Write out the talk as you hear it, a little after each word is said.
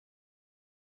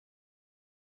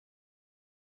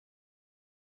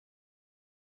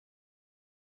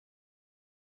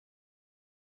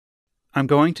I'm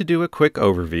going to do a quick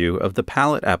overview of the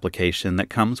palette application that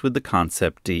comes with the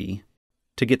ConceptD.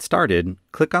 To get started,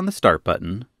 click on the Start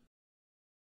button,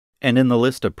 and in the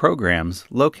list of programs,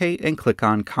 locate and click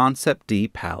on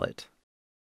ConceptD Palette.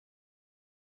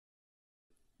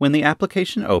 When the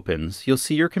application opens, you'll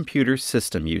see your computer's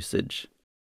system usage.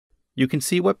 You can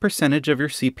see what percentage of your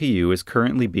CPU is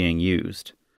currently being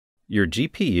used, your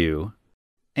GPU,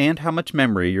 and how much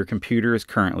memory your computer is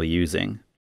currently using.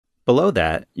 Below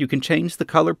that, you can change the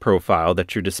color profile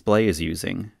that your display is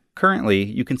using. Currently,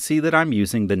 you can see that I'm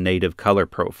using the native color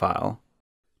profile.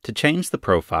 To change the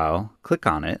profile, click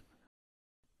on it,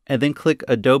 and then click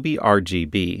Adobe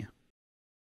RGB,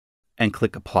 and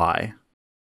click Apply.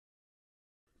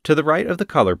 To the right of the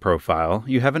color profile,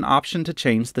 you have an option to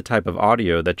change the type of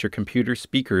audio that your computer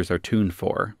speakers are tuned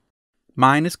for.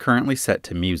 Mine is currently set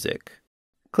to music.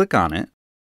 Click on it,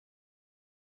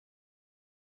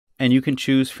 and you can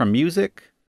choose from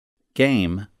music,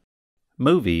 game,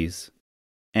 movies,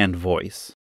 and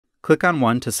voice. Click on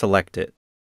one to select it,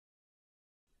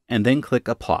 and then click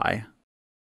Apply.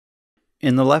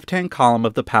 In the left-hand column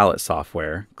of the palette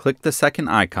software, click the second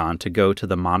icon to go to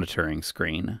the monitoring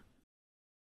screen.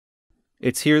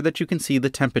 It's here that you can see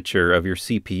the temperature of your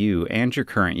CPU and your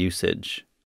current usage.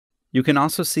 You can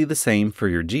also see the same for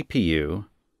your GPU,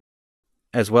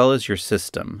 as well as your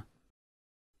system,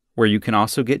 where you can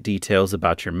also get details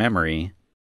about your memory,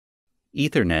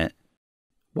 Ethernet,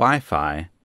 Wi-Fi,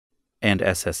 and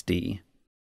SSD.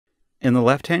 In the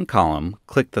left-hand column,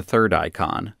 click the third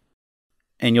icon,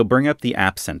 and you'll bring up the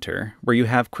App Center, where you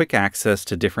have quick access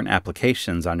to different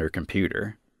applications on your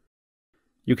computer.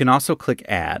 You can also click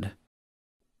Add,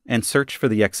 and search for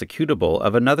the executable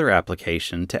of another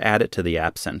application to add it to the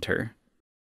App Center.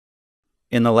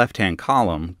 In the left-hand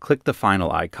column, click the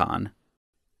final icon,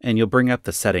 and you'll bring up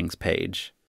the Settings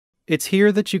page. It's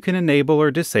here that you can enable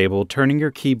or disable turning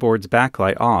your keyboard's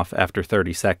backlight off after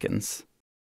 30 seconds.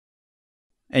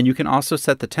 And you can also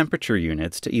set the temperature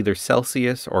units to either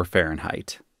Celsius or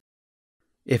Fahrenheit.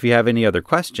 If you have any other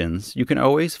questions, you can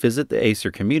always visit the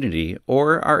Acer community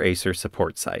or our Acer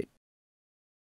support site.